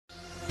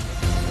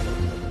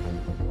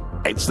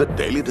It's the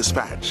Daily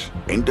Dispatch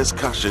in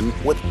discussion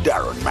with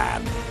Daron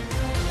Mann.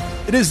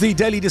 It is the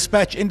Daily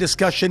Dispatch in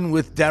discussion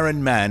with Daron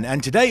Mann,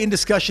 and today in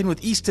discussion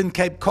with Eastern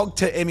Cape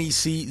Cogta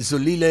MEC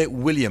Zolile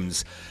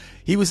Williams.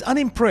 He was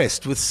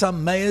unimpressed with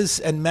some mayors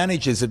and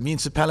managers of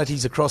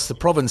municipalities across the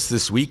province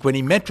this week when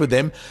he met with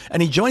them,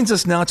 and he joins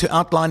us now to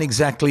outline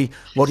exactly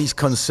what his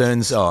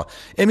concerns are.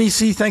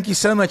 MEC, thank you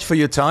so much for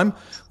your time.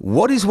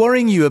 What is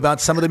worrying you about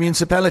some of the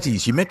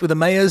municipalities? You met with the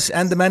mayors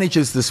and the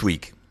managers this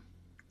week.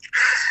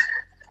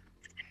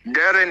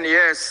 Daron,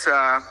 yes,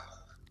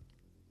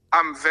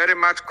 I'm very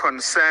much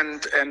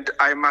concerned, and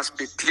I must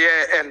be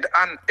clear and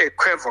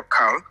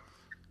unequivocal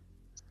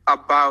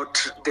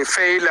about the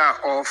failure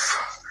of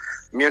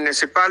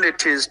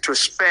municipalities to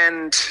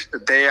spend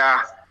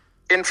their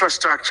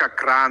infrastructure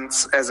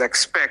grants as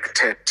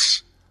expected.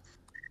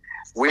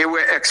 We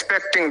were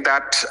expecting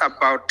that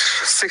about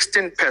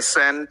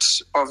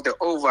 16% of the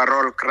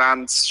overall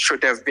grants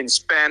should have been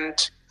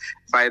spent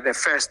by the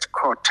first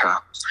quarter.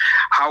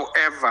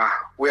 However,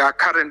 we are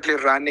currently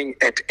running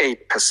at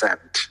 8%.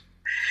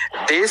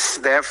 This,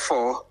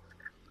 therefore,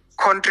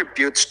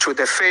 contributes to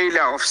the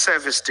failure of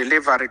service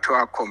delivery to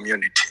our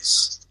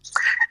communities.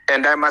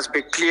 And I must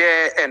be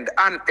clear and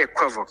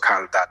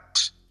unequivocal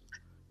that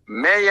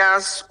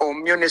mayors or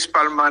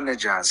municipal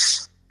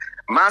managers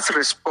must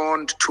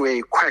respond to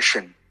a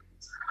question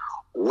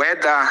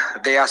whether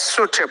they are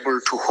suitable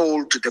to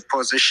hold the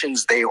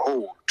positions they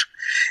hold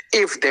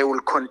if they will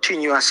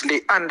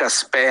continuously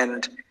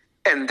underspend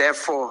and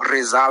therefore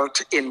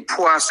result in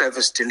poor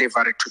service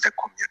delivery to the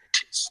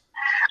communities.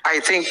 I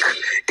think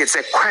it's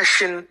a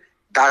question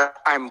that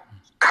I'm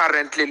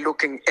currently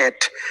looking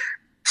at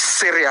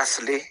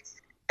seriously,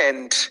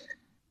 and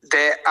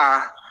there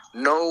are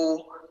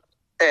no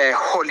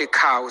holy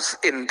cows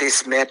in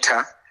this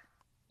matter.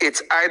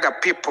 It's either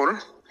people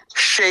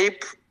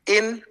shape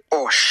in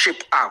or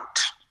ship out.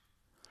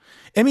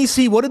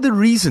 MEC, what are the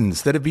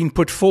reasons that have been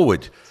put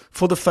forward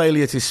for the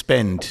failure to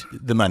spend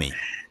the money?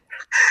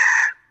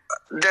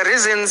 The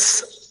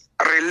reasons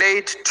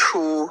relate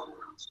to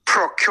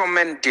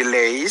procurement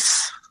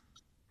delays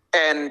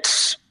and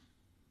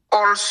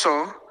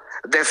also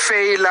the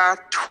failure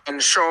to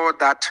ensure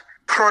that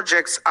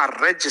projects are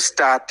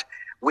registered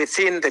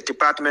within the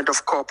Department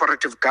of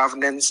Cooperative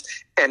Governance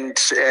and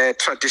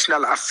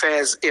Traditional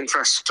Affairs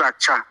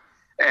Infrastructure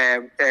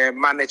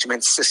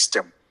Management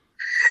System.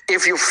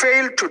 If you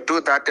fail to do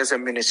that as a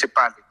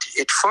municipality,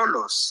 it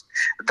follows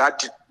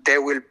that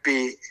there will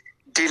be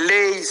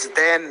delays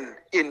then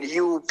in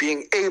you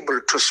being able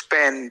to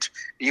spend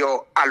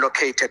your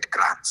allocated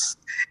grants.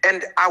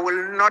 And I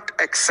will not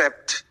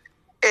accept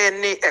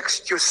any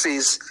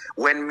excuses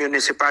when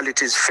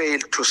municipalities fail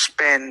to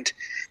spend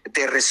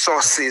the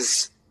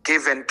resources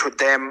given to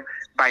them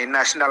by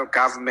national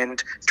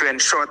government to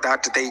ensure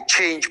that they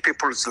change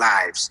people's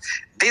lives.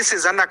 This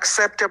is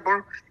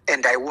unacceptable,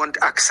 and I won't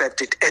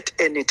accept it at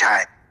any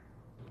time.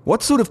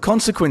 What sort of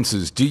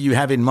consequences do you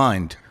have in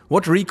mind?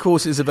 What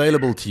recourse is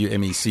available to you,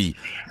 MEC,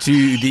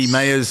 to the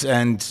mayors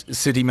and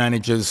city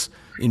managers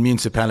in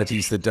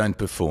municipalities that don't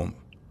perform?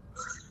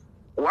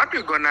 What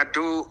we're going to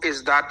do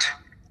is that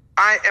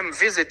I am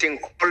visiting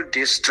all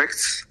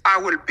districts. I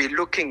will be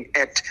looking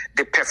at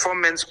the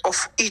performance of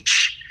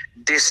each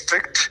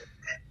district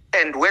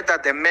and whether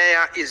the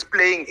mayor is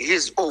playing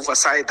his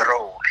oversight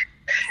role.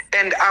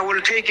 And I will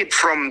take it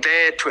from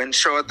there to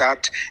ensure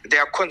that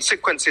there are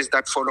consequences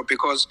that follow,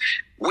 because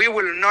we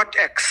will not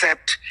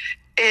accept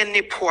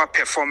any poor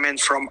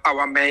performance from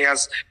our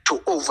mayors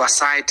to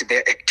oversight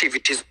the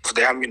activities of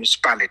their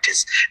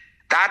municipalities.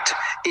 That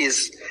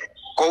is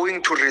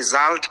going to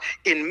result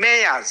in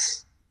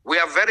mayors. We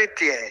are very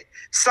clear.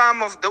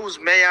 Some of those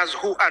mayors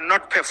who are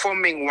not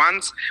performing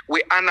once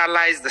we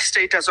analyze the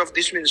status of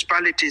these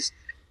municipalities,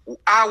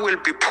 I will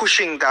be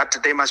pushing that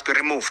they must be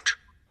removed.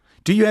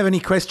 Do you have any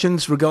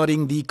questions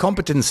regarding the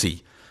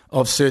competency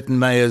of certain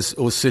mayors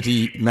or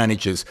city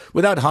managers?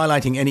 Without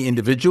highlighting any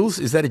individuals,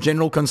 is that a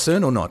general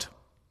concern or not?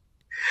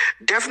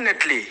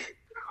 Definitely.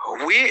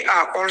 We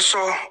are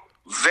also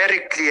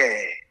very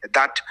clear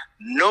that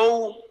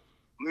no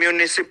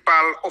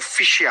municipal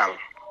official,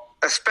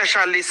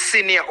 especially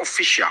senior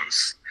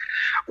officials,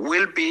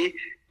 will be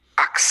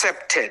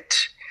accepted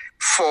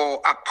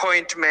for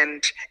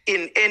appointment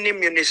in any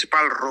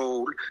municipal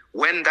role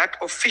when that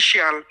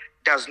official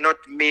does not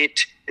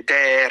meet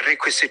the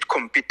requisite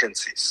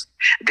competencies.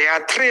 There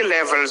are three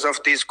levels of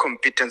these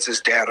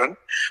competencies, Daron.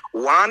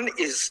 One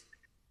is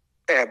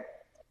a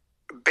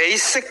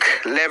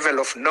basic level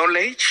of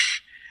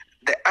knowledge.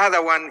 The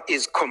other one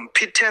is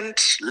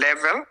competent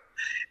level.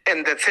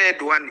 And the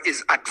third one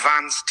is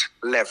advanced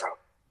level.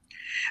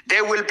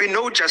 There will be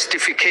no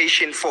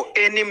justification for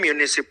any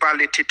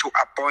municipality to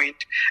appoint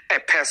a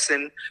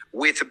person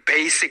with a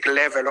basic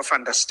level of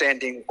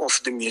understanding of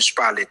the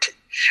municipality.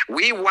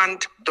 We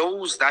want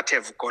those that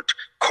have got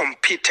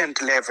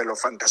competent level of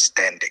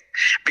understanding,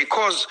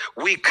 because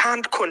we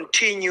can't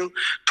continue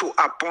to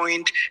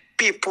appoint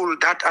people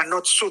that are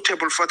not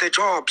suitable for the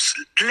jobs,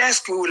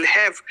 lest we will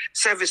have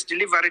service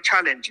delivery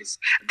challenges.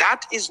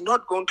 That is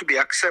not going to be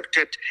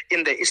accepted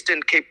in the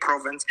Eastern Cape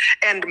province.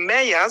 And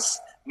mayors,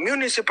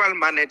 municipal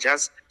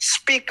managers,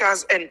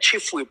 speakers, and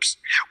chief whips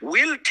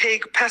will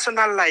take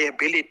personal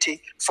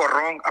liability for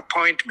wrong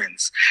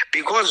appointments,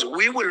 because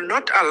we will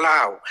not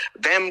allow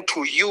them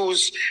to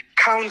use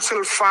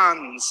council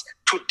funds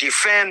to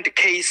defend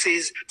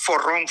cases for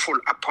wrongful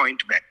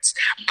appointments.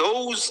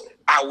 Those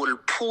I will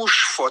push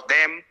for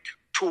them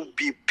to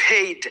be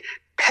paid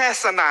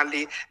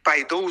personally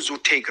by those who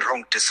take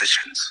wrong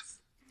decisions.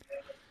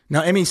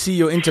 Now, MEC,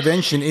 your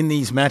intervention in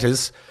these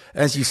matters,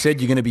 as you said,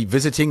 you're going to be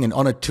visiting and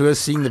on a tour,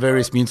 seeing the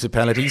various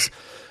municipalities.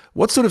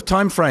 What sort of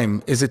time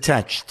frame is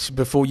attached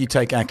before you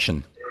take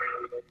action?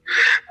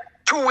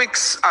 2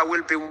 weeks, I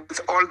will be with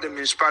all the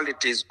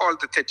municipalities, all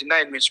the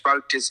 39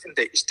 municipalities in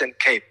the Eastern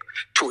Cape,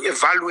 to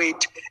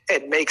evaluate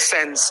and make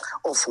sense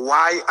of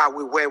why are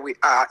we where we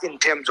are in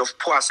terms of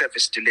poor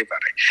service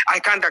delivery. I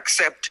can't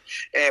accept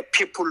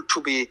people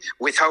to be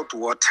without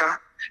water,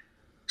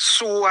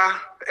 sewer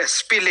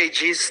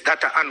spillages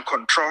that are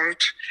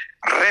uncontrolled,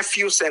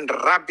 refuse and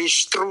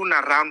rubbish thrown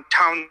around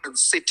towns and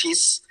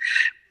cities,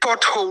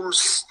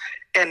 potholes,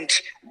 and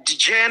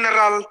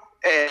general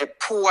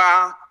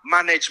poor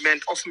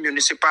management of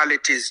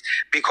municipalities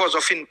because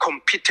of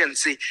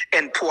incompetency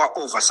and poor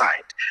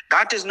oversight.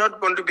 That is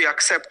not going to be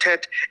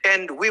accepted,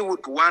 and we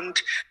would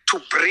want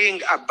to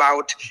bring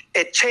about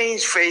a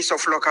changed face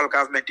of local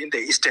government in the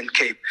Eastern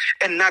Cape,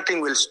 and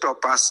nothing will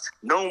stop us.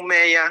 No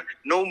mayor,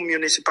 no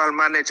municipal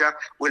manager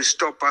will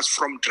stop us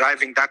from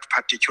driving that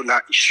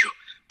particular issue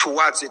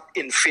towards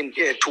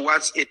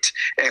its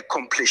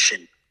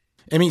completion.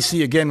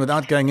 MEC, again,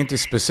 without going into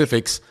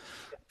specifics,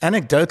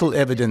 anecdotal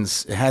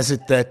evidence has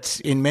it that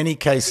in many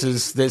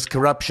cases there's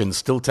corruption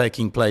still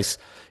taking place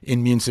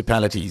in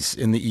municipalities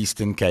in the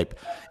Eastern Cape.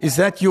 Is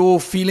that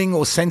your feeling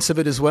or sense of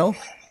it as well?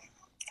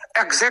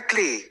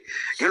 Exactly.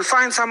 You'll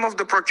find some of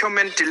the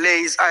procurement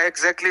delays are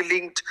exactly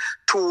linked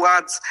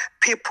towards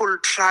people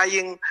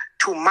trying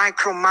to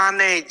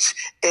micromanage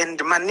and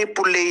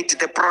manipulate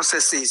the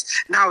processes.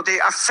 Now they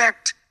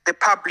affect the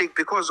public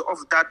because of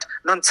that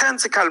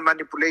nonsensical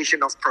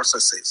manipulation of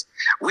processes.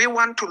 We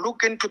want to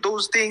look into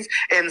those things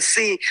and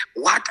see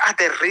what are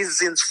the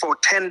reasons for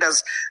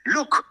tenders.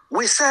 Look,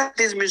 we said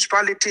these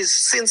municipalities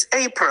since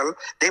April,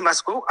 they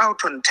must go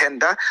out on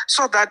tender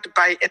so that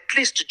by at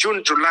least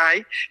June,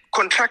 July,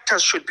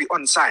 contractors should be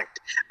on site.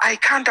 I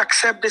can't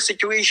accept the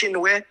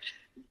situation where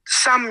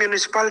some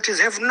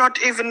municipalities have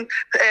not even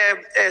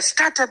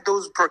started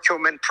those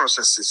procurement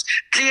processes.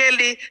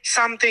 Clearly,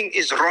 something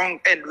is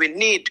wrong, and we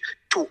need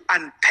to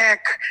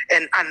unpack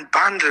and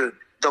unbundle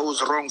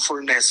those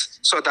wrongfulness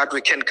so that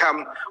we can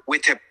come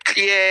with a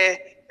clear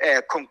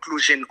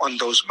conclusion on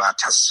those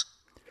matters.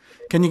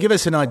 Can you give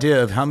us an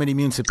idea of how many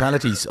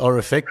municipalities are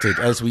affected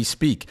as we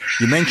speak?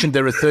 You mentioned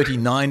there are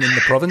 39 in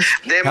the province.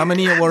 How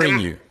many are worrying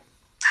you?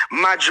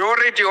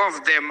 Majority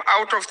of them,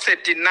 out of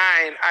 39,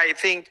 I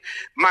think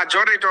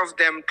majority of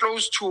them,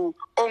 close to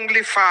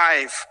only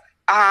 5,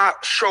 are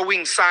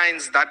showing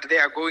signs that they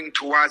are going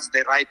towards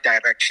the right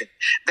direction.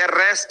 The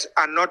rest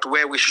are not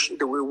where we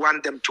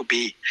want them to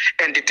be,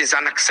 and it is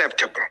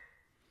unacceptable.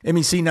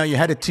 MEC, now you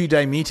had a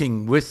 2-day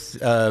meeting with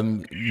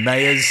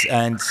mayors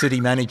and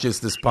city managers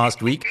this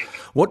past week.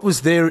 What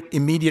was their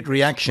immediate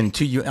reaction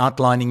to you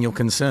outlining your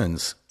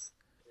concerns?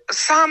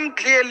 Some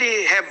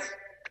clearly have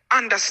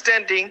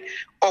understanding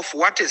of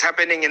what is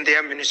happening in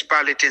their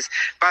municipalities,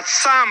 but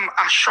some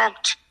are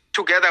shocked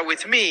together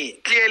with me,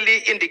 clearly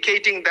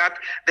indicating that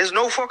there's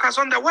no focus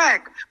on the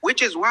work,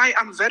 which is why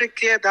I'm very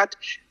clear that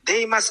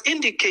they must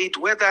indicate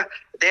whether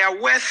they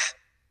are worth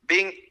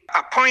being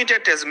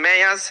appointed as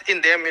mayors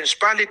in their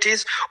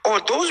municipalities, or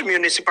those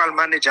municipal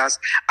managers,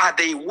 are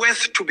they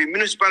worth to be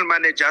municipal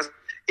managers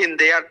in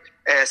their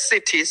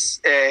cities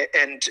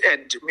and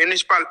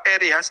municipal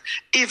areas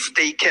if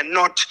they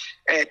cannot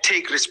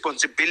take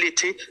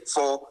responsibility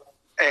for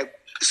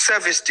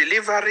service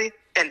delivery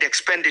and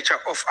expenditure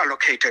of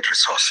allocated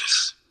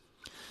resources.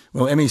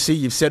 Well, MEC,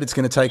 you've said it's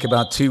going to take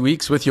about 2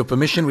 weeks. With your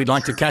permission, we'd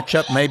like to catch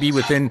up maybe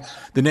within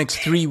the next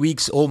 3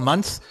 weeks or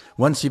month,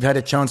 once you've had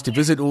a chance to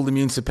visit all the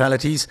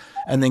municipalities,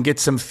 and then get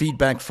some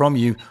feedback from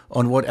you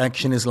on what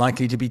action is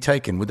likely to be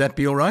taken. Would that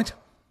be all right?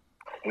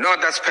 No,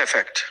 that's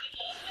perfect.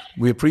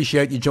 We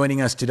appreciate you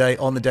joining us today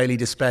on the Daily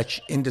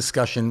Dispatch in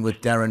discussion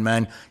with Daron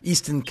Mann,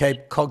 Eastern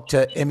Cape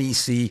COGTA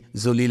MEC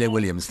Zolile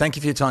Williams. Thank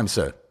you for your time,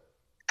 sir.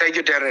 Thank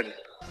you, Daron.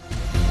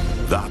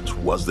 That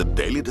was the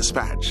Daily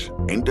Dispatch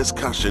in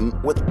discussion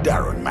with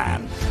Daron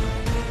Mann.